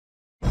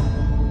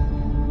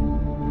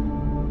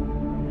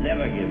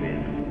give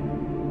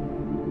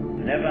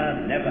in.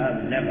 Never,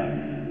 never,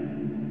 never.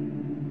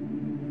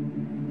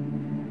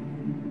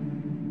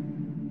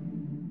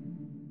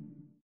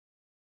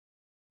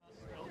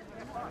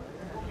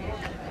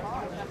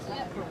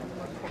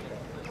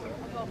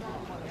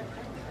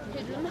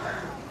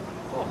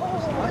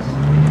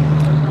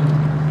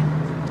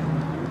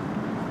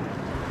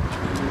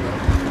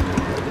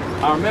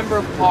 Our Member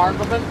of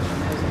Parliament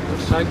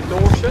of South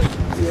Dorset,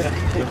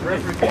 the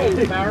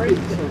Reverend Barry,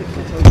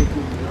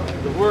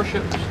 the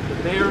Worships,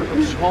 the Mayor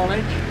of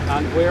Swanage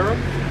and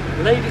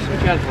Wareham, ladies and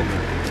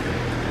gentlemen,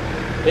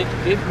 it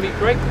gives me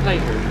great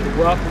pleasure to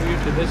welcome you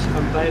to this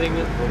unveiling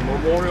of a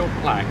memorial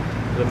plaque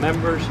to the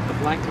members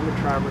of Langton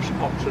Matravers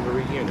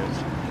auxiliary units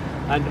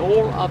and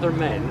all other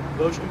men,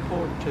 most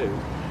important too,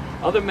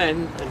 other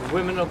men and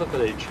women of the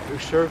village who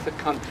served the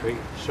country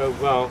so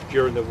well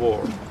during the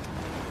war.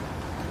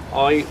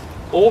 I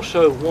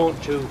also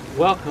want to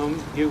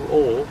welcome you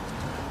all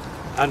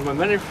and my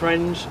many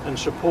friends and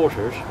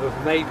supporters who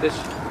have made this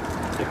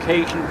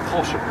occasion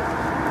possible.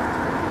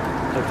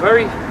 A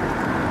very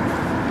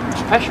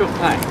special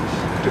thanks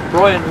to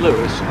Brian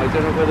Lewis. I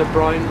don't know whether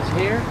Brian is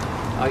here,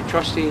 I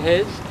trust he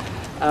is,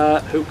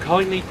 who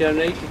kindly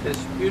donated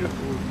this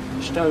beautiful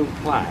stone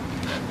plaque.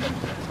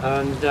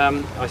 And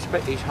I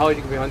expect he's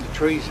hiding behind the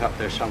trees up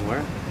there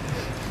somewhere.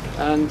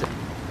 And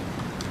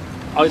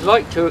I'd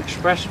like to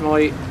express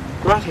my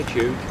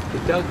gratitude to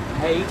Doug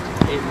Haig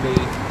in the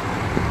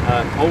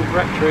old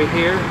rectory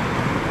here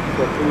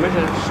for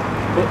permitting us to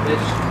put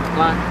this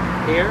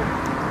plaque here,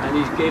 and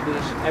he's given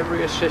us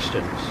every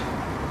assistance.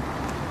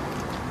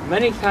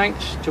 Many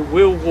thanks to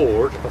Will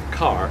Ward of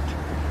Cart,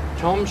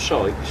 Tom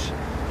Sykes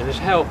and his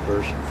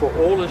helpers for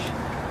all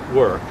his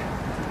work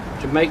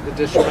to make the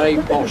display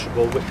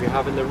possible which we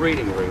have in the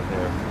reading room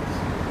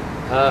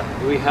there.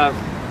 We have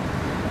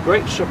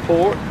great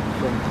support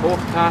from Cork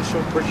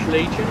Castle British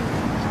Legion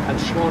and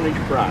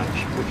Swanage branch,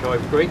 which I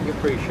greatly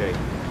appreciate.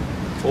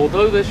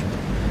 Although this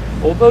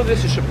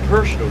is a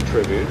personal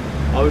tribute,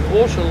 I would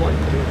also like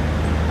to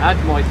add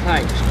my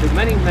thanks to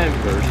many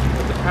members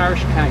of the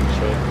parish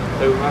council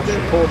who have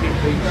supported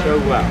me so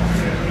well.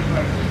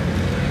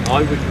 I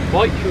would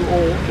invite you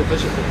all to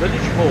visit the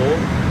village hall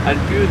and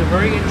view the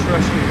very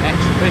interesting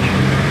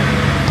exhibition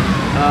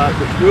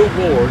which Will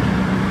Ward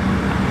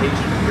has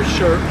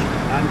researched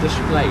and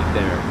displayed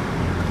there.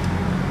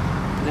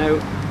 Now,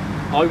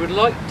 I would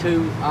like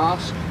to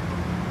ask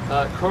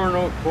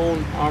Colonel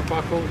Vaughan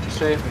Arbuckle to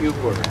say a few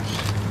words.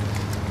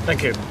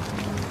 Thank you.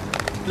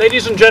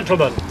 Ladies and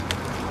gentlemen,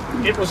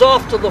 it was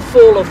after the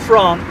fall of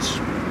France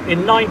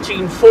in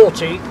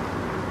 1940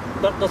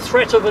 that the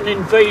threat of an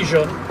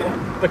invasion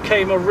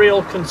became a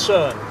real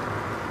concern.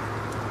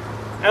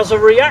 As a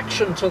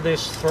reaction to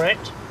this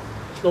threat,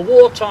 the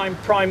wartime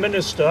Prime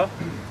Minister,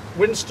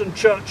 Winston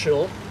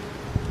Churchill,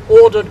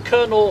 ordered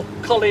Colonel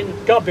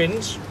Colin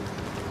Gubbins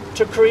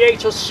to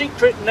create a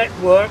secret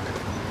network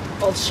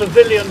of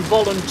civilian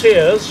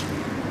volunteers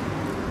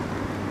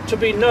to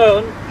be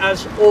known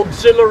as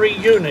auxiliary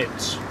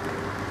units.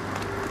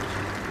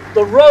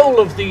 The role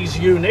of these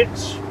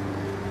units,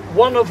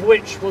 one of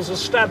which was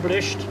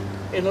established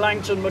in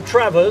Langton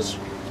Matravers,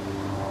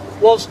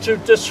 was to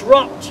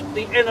disrupt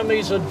the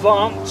enemy's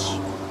advance,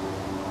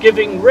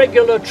 giving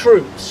regular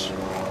troops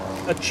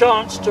a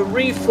chance to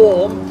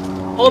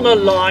reform on a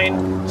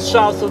line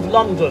south of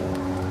London.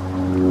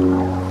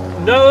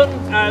 Known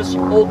as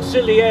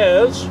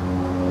auxiliaires,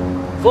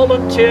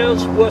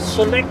 volunteers were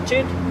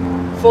selected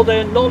for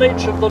their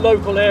knowledge of the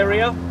local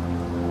area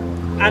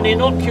and in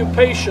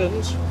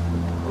occupations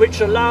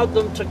which allowed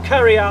them to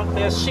carry out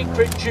their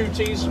secret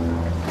duties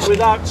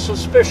without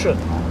suspicion.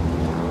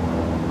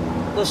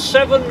 The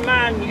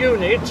 7-man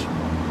unit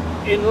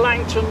in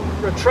Langton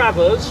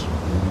Matravers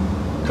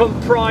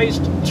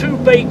comprised 2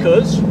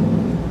 bakers,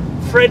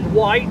 Fred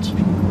White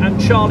and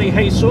Charlie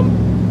Haysom,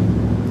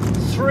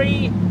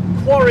 3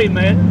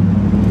 quarrymen,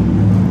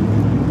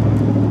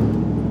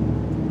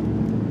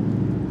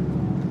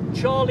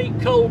 Charlie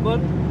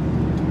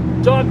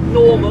Coleman, Doug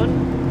Norman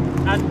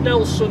and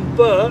Nelson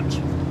Burt,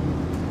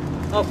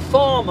 a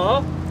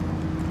farmer,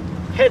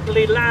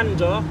 Hedley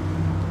Lander,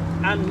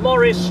 and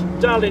Morris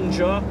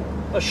Dallinger,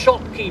 a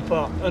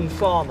shopkeeper and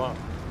farmer.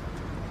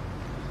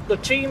 The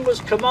team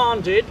was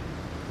commanded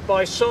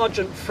by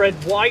Sergeant Fred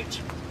White,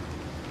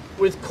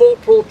 with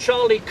Corporal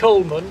Charlie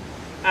Coleman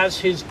as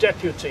his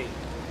deputy.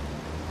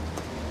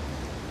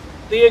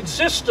 The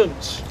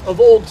existence of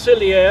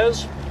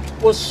auxiliaires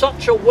was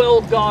such a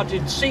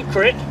well-guarded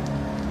secret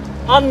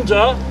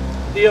under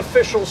the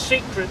Official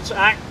Secrets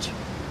Act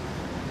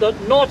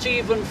that not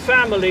even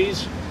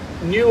families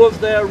knew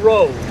of their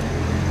role.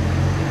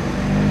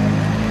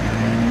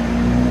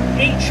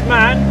 Each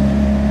man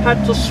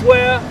had to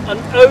swear an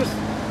oath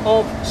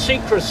of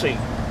secrecy.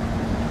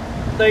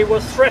 They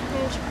were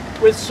threatened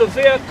with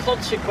severe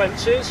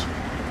consequences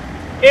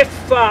if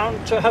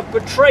found to have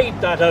betrayed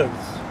that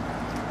oath.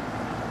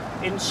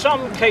 In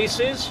some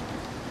cases,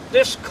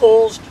 this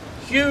caused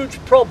huge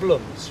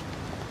problems,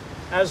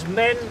 as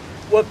men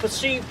were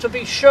perceived to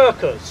be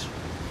shirkers.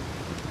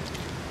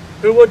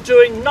 who were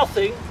doing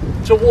nothing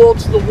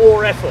towards the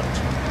war effort.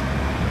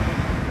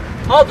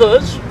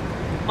 Others,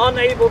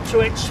 unable to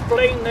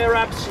explain their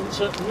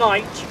absence at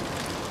night,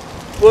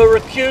 were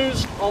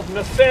accused of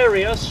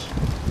nefarious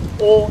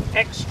or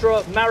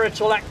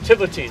extramarital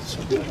activities.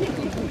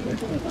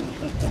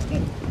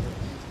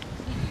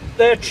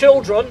 Their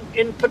children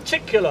in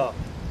particular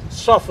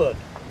suffered,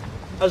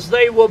 as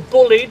they were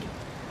bullied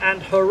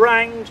and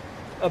harangued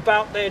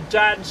about their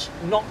dads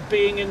not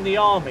being in the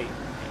army.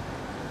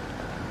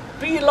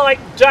 Be like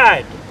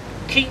dad,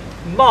 keep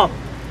mum,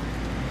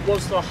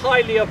 was the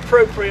highly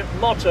appropriate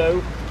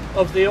motto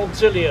of the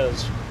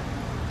auxiliaries.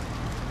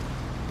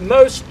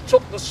 Most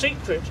took the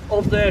secret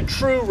of their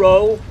true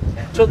role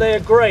to their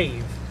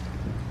grave,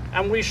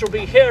 and we shall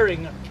be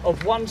hearing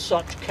of one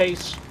such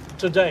case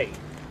today.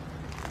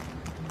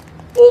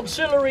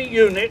 Auxiliary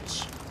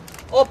units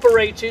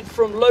operated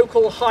from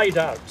local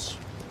hideouts,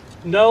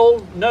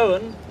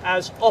 known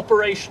as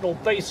operational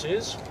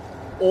bases,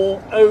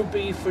 or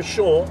OB for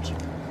short,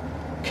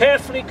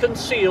 carefully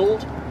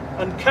concealed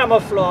and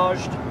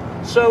camouflaged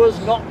so as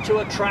not to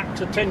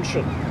attract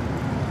attention.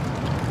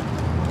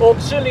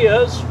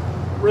 Auxiliaries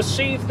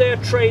received their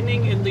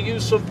training in the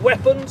use of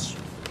weapons,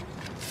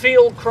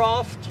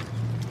 fieldcraft,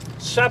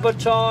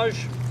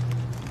 sabotage,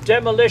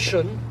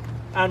 demolition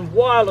and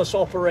wireless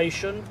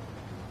operation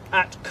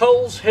at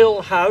Coles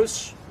Hill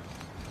House,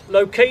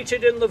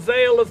 located in the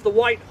Vale of the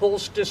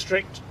Whitehorse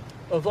district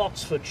of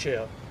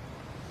Oxfordshire.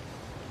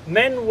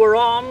 Men were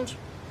armed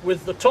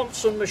with the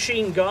Thompson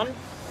machine gun,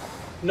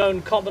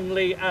 known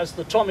commonly as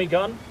the Tommy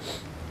gun,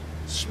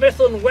 Smith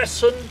 &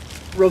 Wesson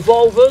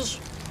revolvers,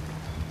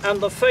 and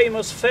the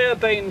famous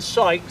Fairbairn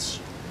Sights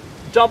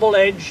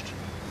double-edged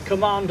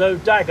commando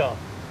dagger.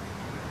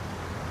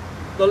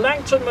 The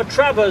Langton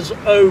Matravers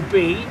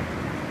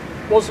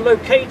OB was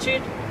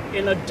located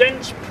in a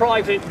dense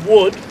private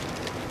wood,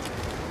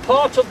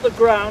 part of the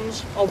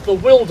grounds of the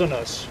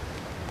Wilderness,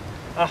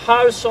 a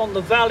house on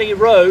the Valley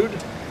Road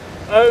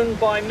owned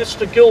by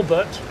Mr.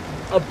 Gilbert,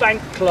 a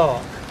bank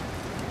clerk.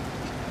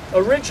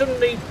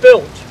 Originally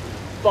built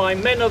by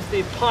men of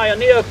the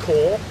Pioneer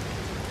Corps,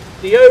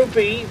 the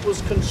OB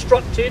was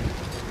constructed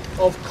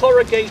of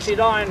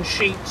corrugated iron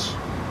sheets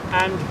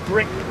and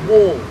brick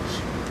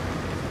walls.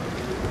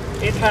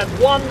 It had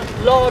one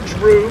large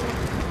room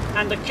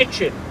and a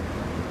kitchen.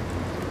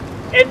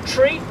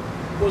 Entry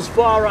was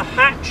via a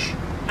hatch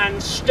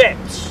and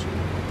steps.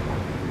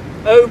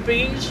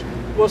 OBs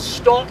were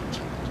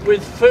stocked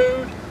with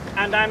food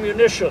and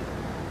ammunition.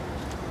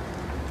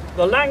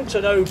 The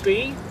Langton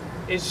OB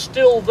is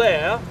still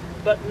there,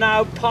 but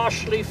now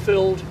partially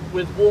filled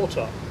with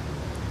water.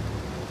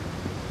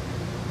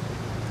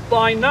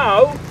 By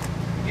now,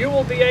 you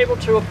will be able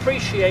to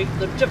appreciate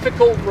the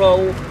difficult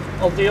role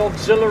of the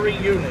auxiliary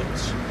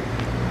units.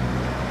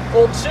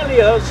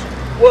 Auxiliaries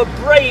were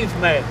brave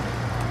men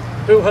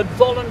who had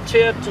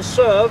volunteered to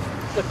serve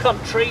the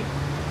country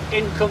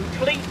in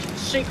complete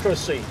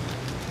secrecy.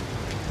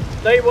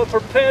 They were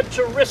prepared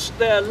to risk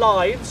their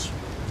lives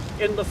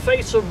in the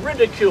face of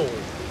ridicule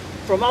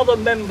from other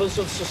members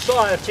of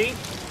society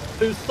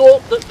who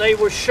thought that they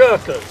were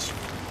shirkers.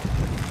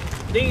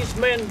 These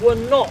men were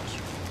not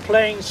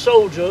playing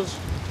soldiers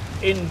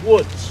in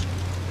woods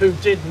who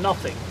did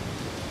nothing.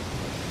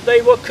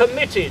 They were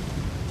committed,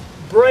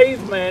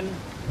 brave men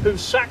who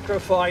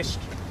sacrificed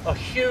a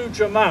huge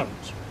amount.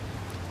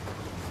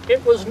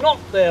 It was not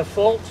their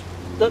fault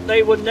that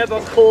they were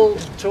never called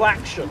to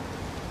action.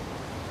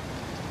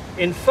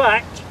 In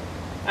fact,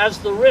 as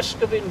the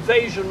risk of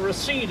invasion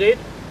receded,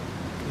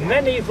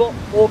 many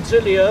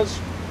auxiliaries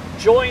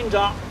joined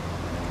up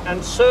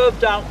and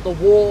served out the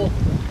war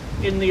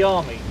in the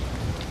army.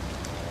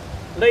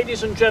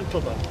 Ladies and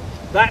gentlemen,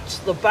 that's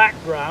the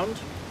background.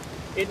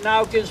 It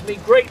now gives me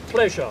great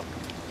pleasure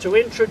to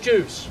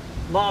introduce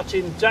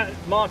Martin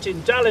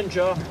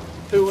Dallinger,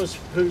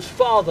 whose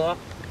father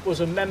was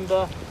a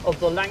member of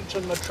the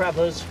Langton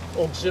Matravers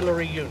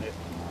Auxiliary Unit.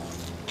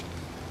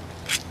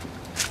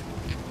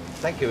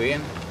 Thank you,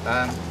 Ian.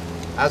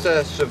 As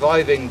a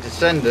surviving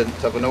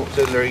descendant of an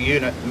auxiliary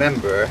unit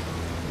member,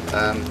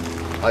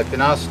 I've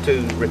been asked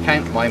to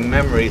recount my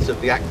memories of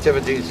the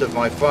activities of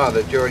my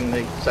father during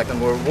the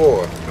Second World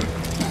War.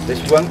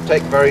 This won't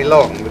take very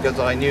long because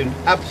I knew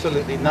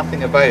absolutely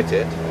nothing about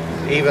it,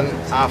 even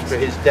after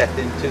his death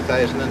in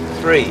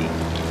 2003.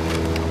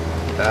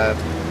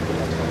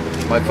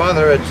 My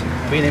father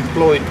had been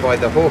employed by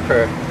the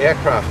Hawker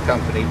Aircraft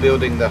Company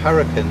building the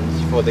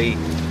Hurricanes for the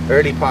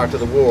early part of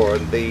the war,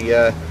 and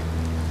the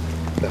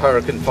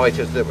Hurricane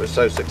fighters that were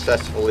so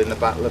successful in the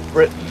Battle of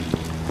Britain.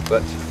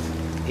 But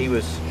he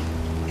was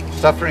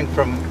suffering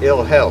from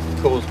ill health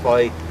caused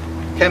by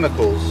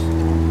chemicals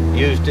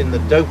used in the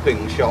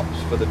doping shops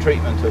for the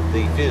treatment of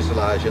the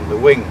fuselage and the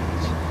wings,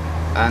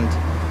 and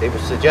it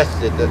was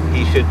suggested that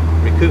he should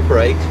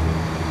recuperate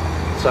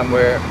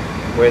somewhere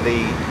where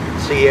the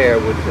sea air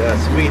would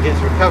speed his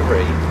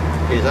recovery.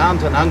 His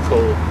aunt and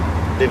uncle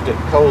lived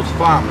at Coles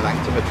Farm,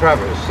 Langton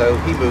Matravers, so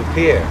he moved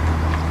here,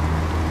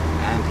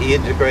 and he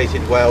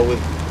integrated well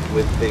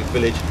with the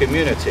village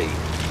community.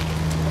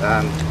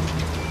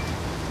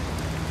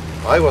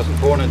 I wasn't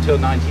born until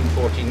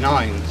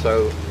 1949,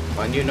 so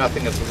I knew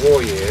nothing of the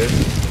war years,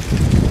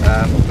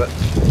 but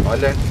I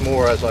learnt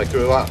more as I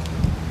grew up.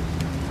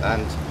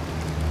 And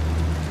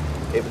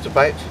it was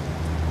about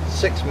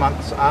 6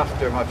 months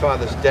after my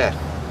father's death,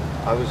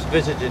 I was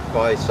visited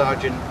by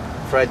Sergeant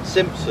Fred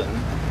Simpson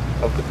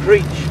of the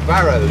Creech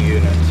Barrow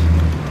unit,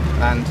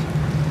 and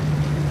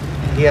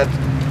he had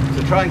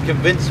to try and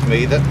convince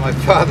me that my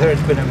father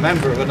had been a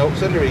member of an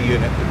auxiliary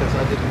unit because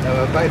I didn't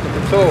know about it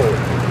at all.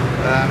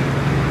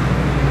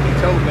 He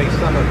told me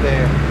some of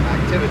their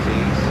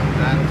activities,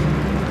 and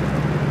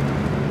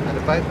at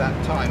about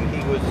that time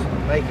he was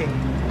making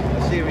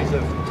a series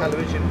of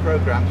television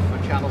programs for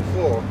Channel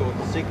 4 called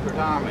The Secret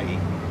Army.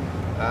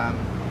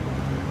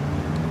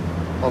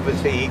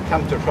 Obviously he'd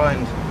come to try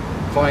and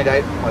find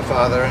out my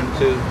father and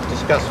to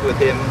discuss with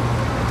him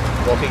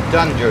what he'd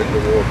done during the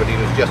war, but he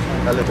was just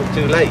a little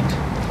too late.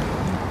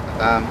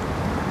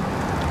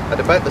 At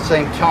about the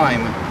same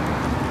time,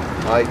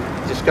 I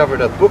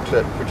discovered a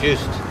booklet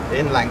produced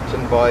in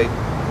Langton by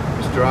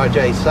Mr.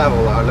 R.J.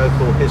 Saville, our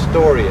local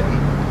historian,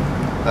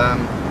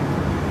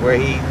 where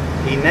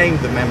he named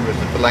the members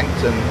of the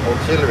Langton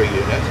Auxiliary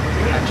Unit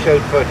and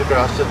showed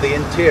photographs of the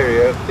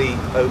interior of the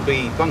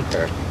OB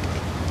bunker.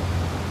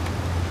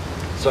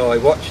 So I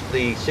watched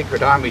the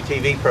Secret Army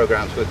TV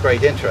programs with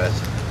great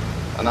interest,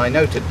 and I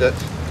noted that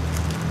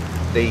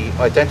the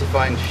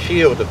identifying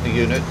shield of the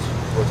unit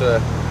was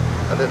a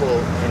little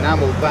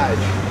enamel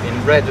badge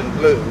in red and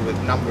blue with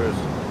numbers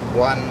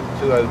 1,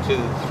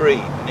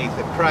 2023 beneath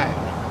the crown.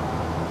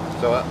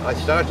 So I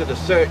started a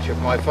search of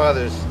my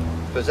father's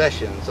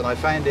possessions, and I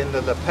found in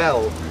the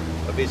lapel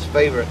of his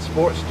favourite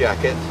sports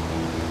jacket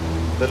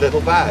the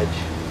little badge,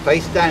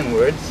 face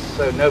downwards,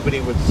 so nobody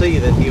would see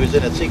that he was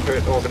in a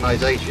secret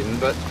organisation,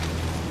 but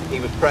he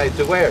was proud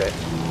to wear it.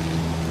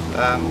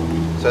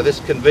 So this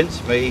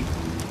convinced me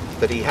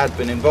that he had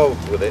been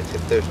involved with it,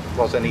 if there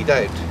was any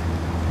doubt.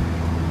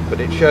 But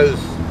it shows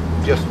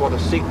just what a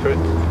secret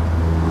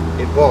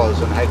it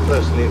was and how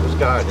closely it was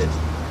guarded.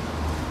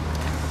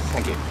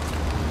 Thank you.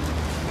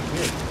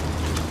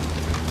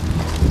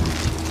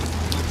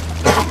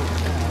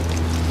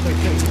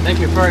 Thank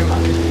you very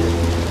much.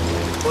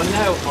 Well,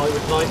 now I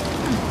would like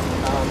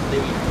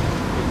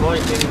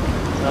inviting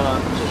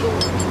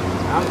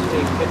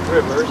Anthony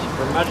Matravers,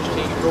 Her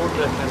Majesty's Lord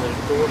Lieutenant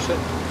Dorset,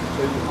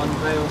 to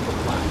unveil the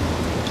plaque.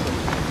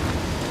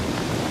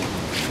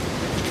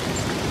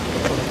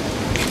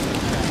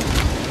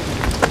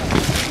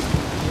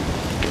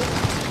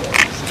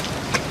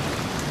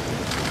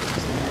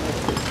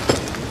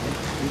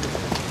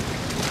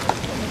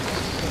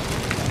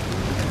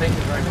 Thank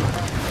you very much.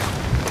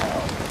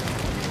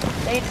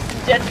 Ladies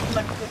and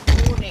gentlemen,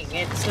 good morning.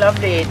 It's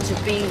lovely to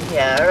be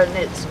here, and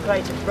it's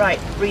quite a bright,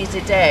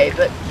 breezy day,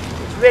 but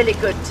it's really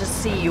good to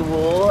see you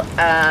all,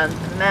 and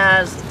the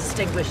Mayor's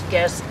distinguished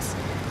guests,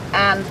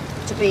 and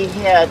to be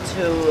here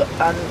to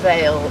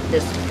unveil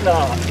this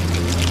plaque.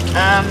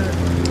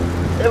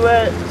 There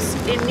were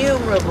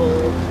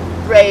innumerable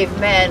brave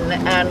men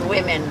and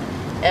women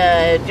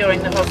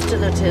during the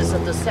hostilities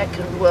of the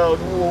Second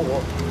World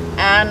War,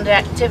 and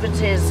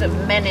activities of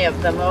many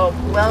of them are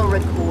well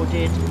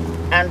recorded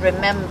and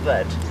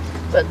remembered.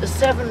 But the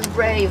 7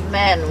 brave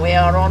men we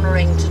are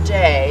honouring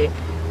today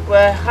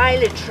were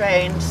highly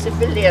trained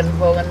civilian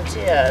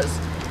volunteers,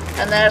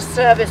 and their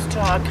service to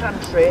our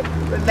country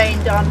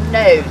remained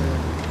unknown,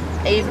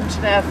 even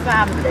to their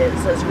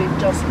families, as we've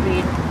just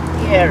been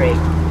hearing,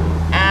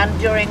 and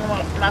during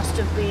what must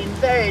have been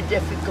very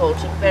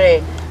difficult and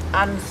very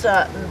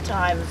uncertain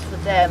times for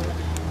them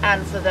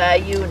and for their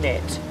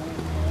unit.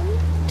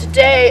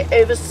 Today,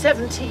 over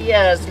 70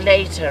 years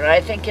later, I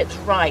think it's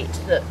right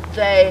that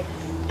they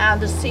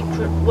and the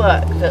secret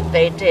work that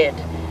they did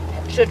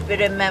should be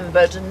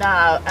remembered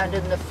now and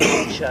in the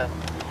future.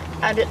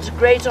 And it's a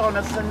great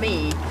honour for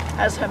me,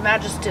 as Her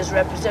Majesty's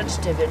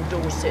representative in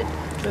Dorset,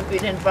 to have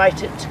been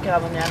invited to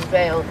come and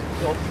unveil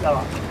your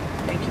plaque.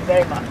 Thank you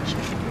very much.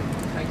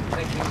 Thank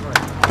you very much.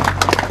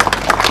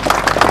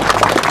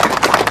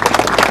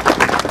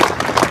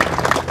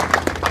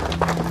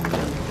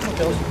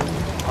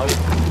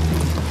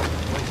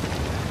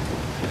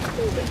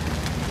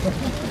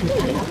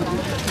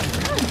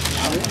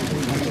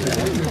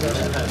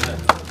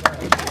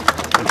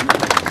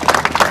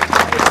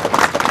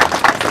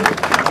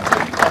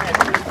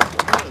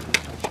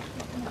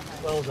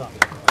 Well done.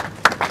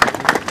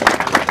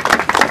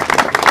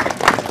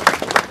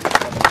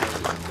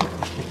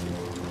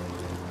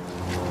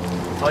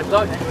 I'd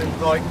like to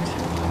invite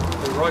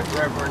the Right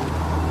Reverend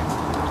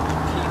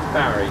Keith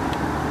Barry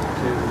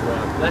to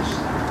bless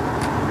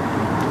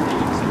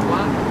the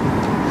plaque.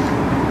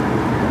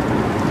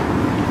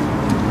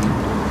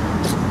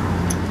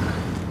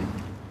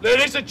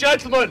 Ladies and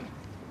gentlemen,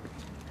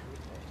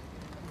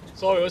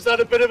 sorry, was that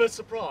a bit of a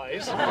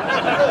surprise?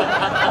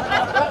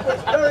 That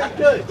was very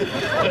good.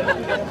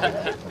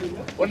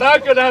 We're now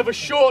going to have a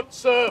short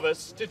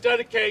service to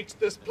dedicate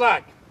this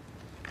plaque.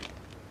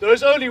 There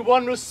is only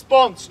one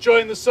response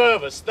during the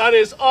service. That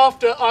is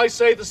after I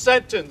say the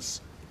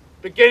sentence,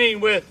 beginning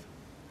with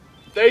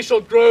they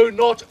shall grow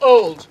not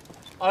old.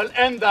 I'll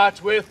end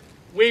that with,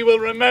 we will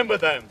remember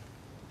them.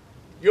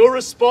 Your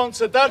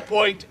response at that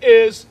point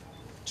is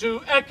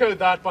to echo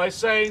that by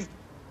saying,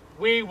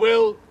 we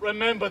will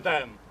remember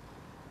them.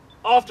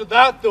 After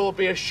that, there will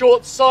be a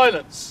short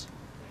silence,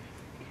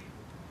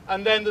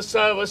 and then the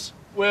service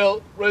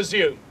will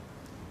resume.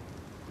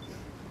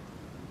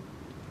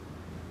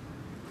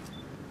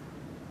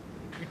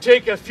 We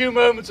take a few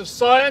moments of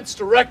silence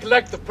to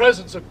recollect the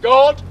presence of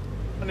God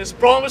and his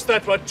promise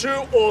that where 2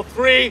 or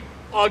 3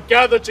 are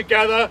gathered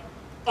together,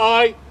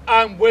 I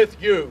am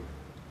with you.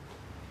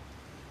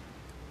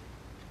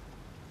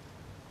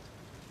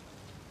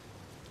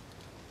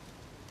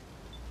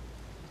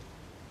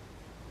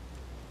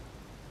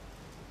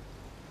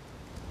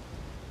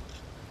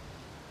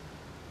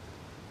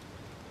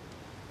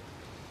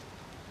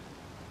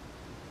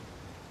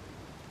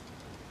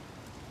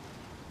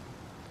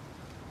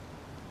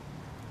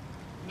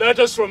 Let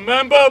us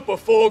remember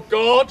before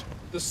God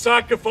the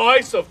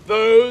sacrifice of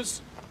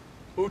those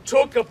who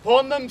took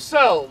upon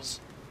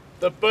themselves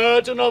the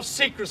burden of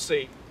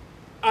secrecy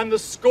and the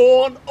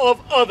scorn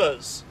of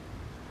others,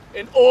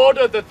 in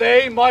order that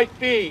they might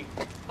be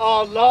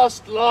our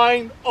last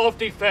line of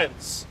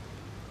defense.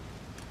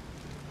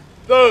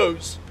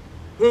 Those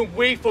whom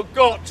we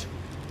forgot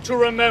to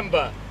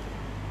remember.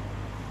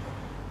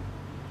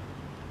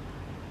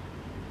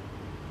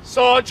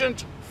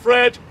 Sergeant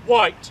Fred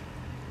White,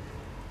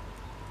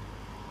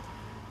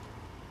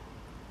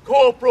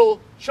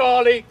 Corporal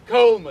Charlie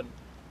Coleman,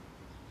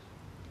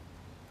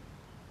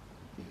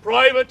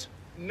 Private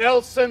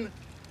Nelson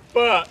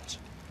Burt,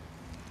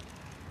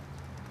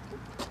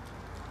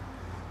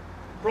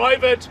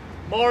 Private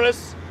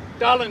Morris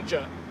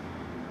Dallinger,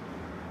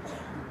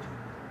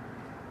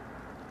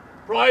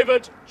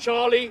 Private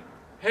Charlie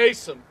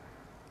Haysom,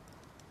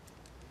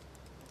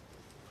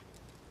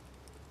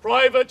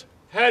 Private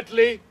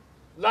Headley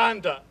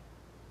Lander,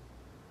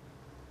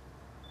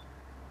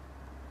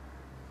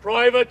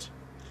 Private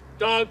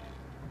Doug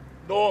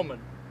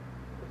Norman,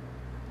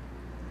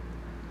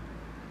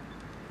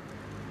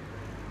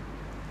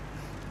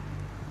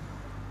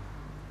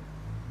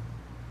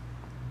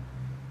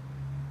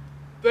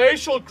 they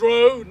shall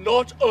grow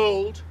not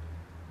old,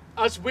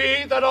 as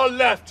we that are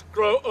left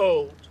grow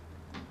old.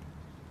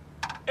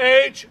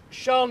 Age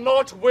shall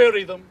not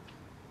weary them,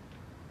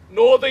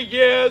 nor the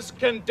years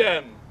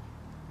condemn.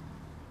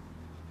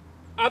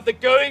 At the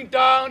going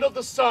down of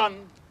the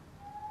sun,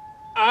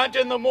 and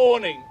in the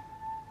morning,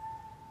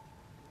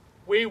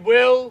 we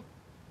will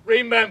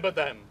remember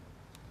them.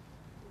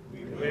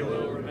 We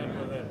will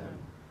remember them.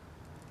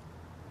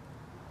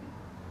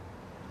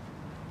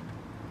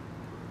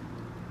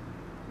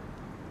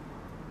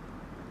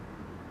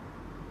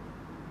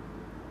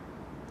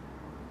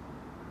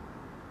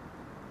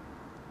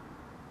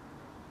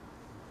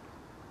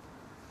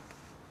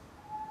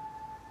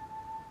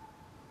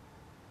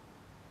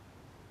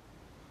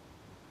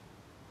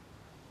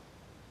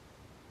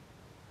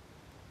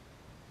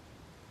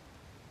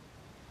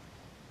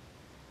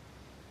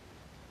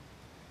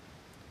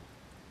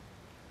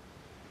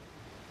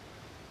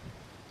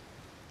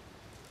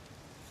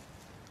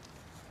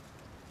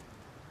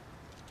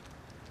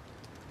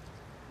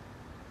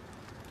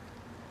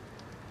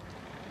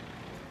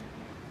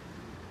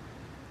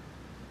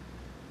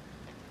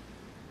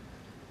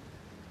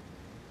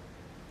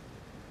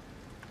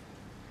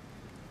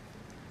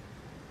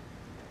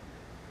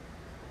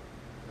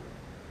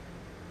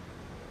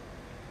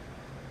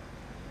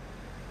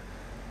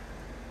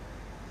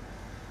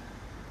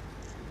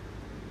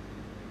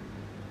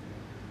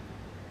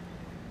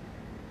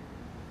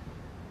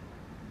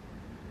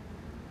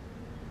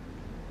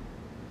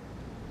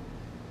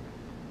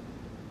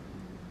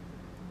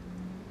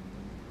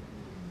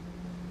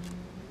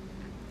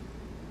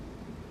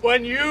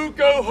 When you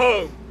go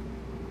home,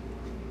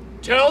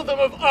 tell them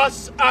of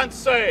us and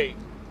say,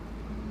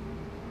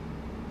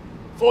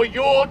 for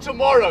your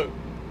tomorrow,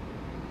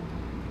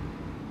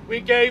 we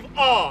gave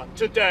our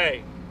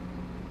today.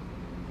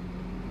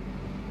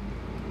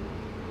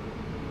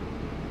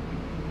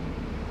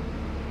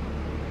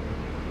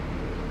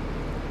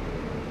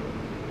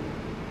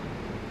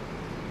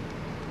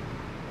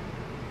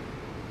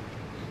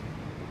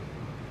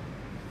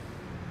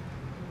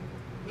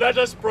 Let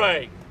us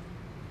pray.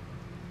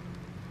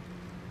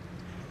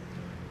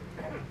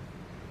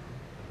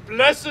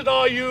 Blessed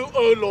are you,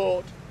 O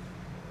Lord,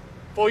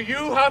 for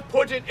you have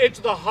put it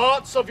into the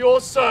hearts of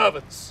your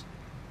servants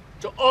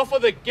to offer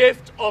the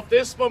gift of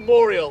this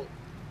memorial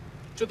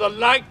to the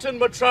Langton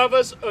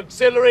Matravers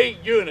Auxiliary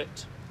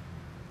Unit.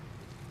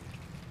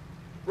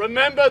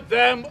 Remember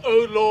them,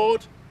 O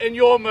Lord, in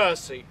your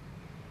mercy,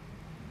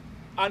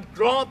 and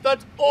grant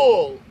that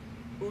all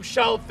who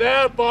shall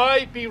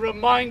thereby be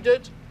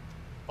reminded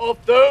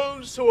of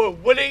those who are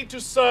willing to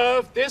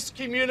serve this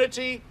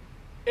community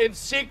in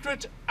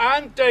secret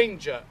and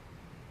danger,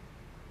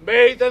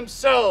 may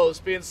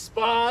themselves be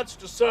inspired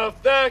to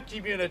serve their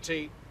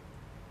community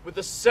with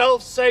the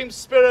self-same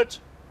spirit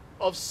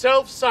of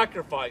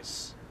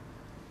self-sacrifice.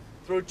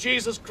 Through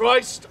Jesus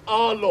Christ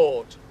our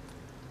Lord.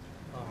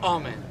 Amen.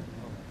 Amen.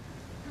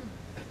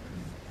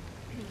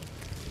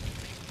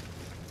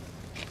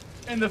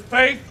 In the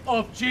faith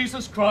of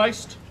Jesus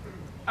Christ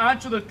and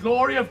to the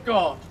glory of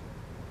God,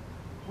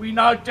 we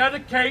now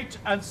dedicate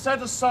and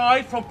set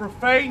aside from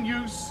profane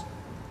use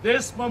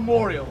this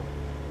memorial.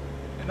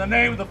 In the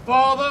name of the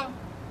Father,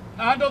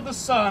 and of the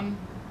Son,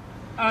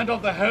 and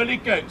of the Holy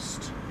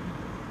Ghost.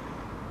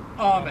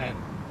 Amen.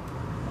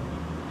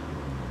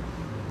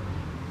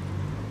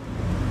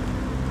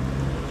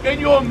 In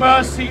your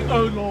mercy,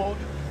 O Lord,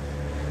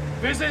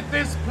 visit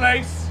this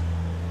place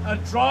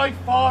and drive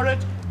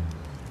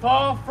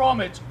far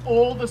from it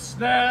all the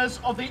snares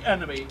of the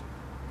enemy.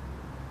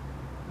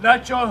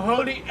 Let your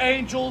holy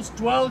angels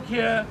dwell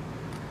here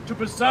to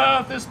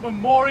preserve this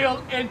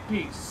memorial in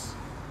peace,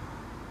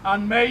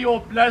 and may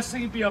your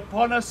blessing be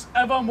upon us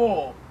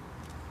evermore,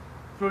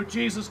 through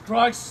Jesus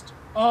Christ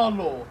our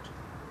Lord.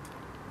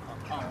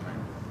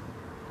 Amen.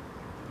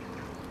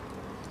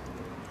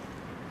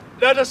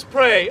 Let us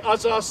pray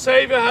as our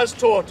Saviour has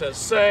taught us,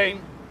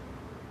 saying,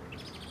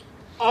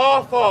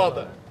 Our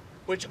Father,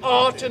 which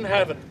art in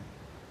heaven,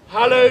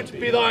 hallowed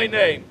be thy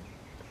name.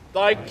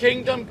 Thy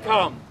kingdom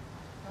come,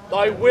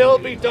 thy will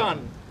be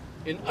done,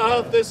 in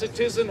earth as it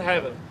is in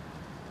heaven.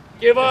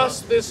 Give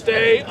us this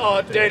day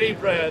our daily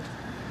bread,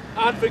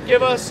 and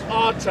forgive us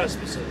our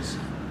trespasses,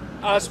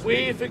 as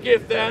we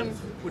forgive them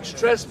which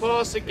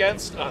trespass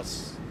against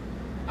us.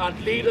 And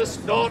lead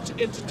us not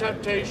into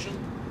temptation,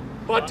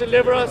 but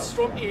deliver us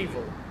from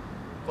evil.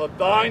 For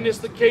thine is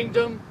the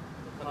kingdom,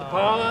 and the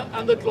power,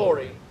 and the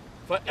glory,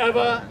 for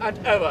ever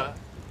and ever.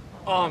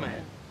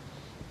 Amen.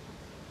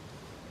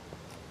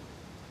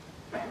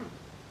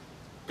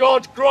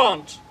 God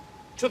grant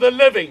to the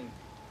living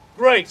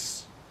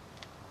grace,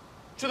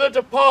 to the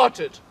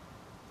departed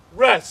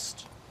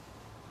rest,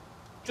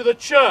 to the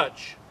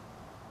Church,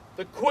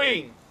 the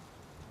Queen,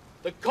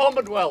 the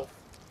Commonwealth,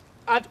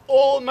 and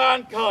all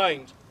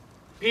mankind,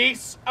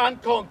 peace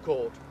and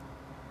concord,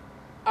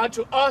 and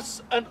to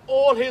us and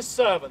all his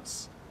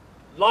servants,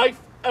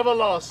 life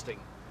everlasting.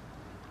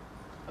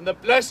 And the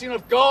blessing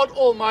of God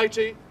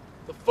Almighty,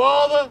 the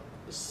Father,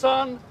 the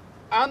Son,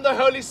 and the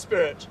Holy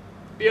Spirit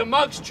be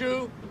amongst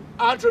you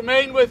and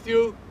remain with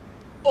you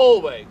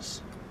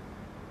always.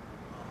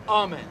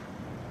 Amen.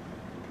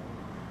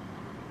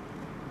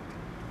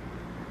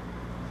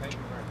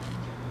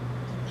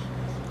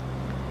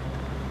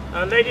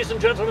 Ladies and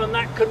gentlemen,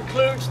 that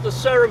concludes the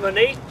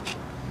ceremony,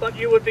 but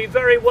you would be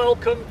very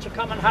welcome to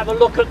come and have a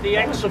look at the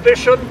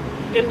exhibition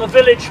in the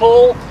village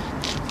hall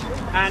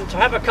and to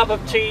have a cup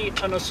of tea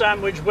and a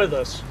sandwich with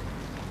us.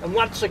 And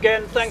once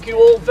again, thank you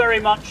all very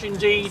much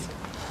indeed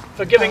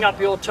for giving up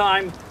your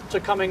time to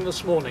coming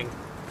this morning.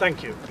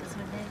 Thank you.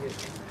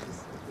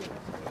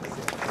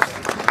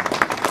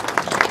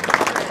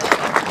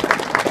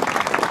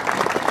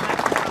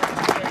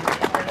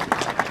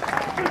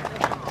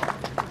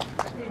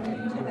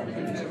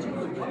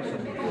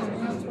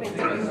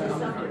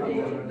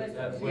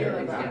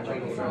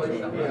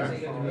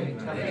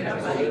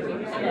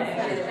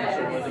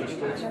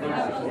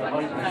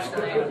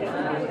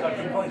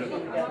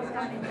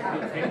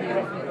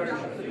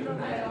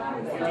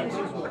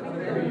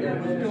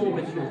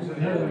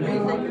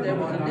 I think there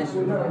was a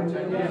district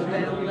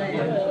down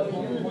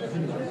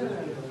there.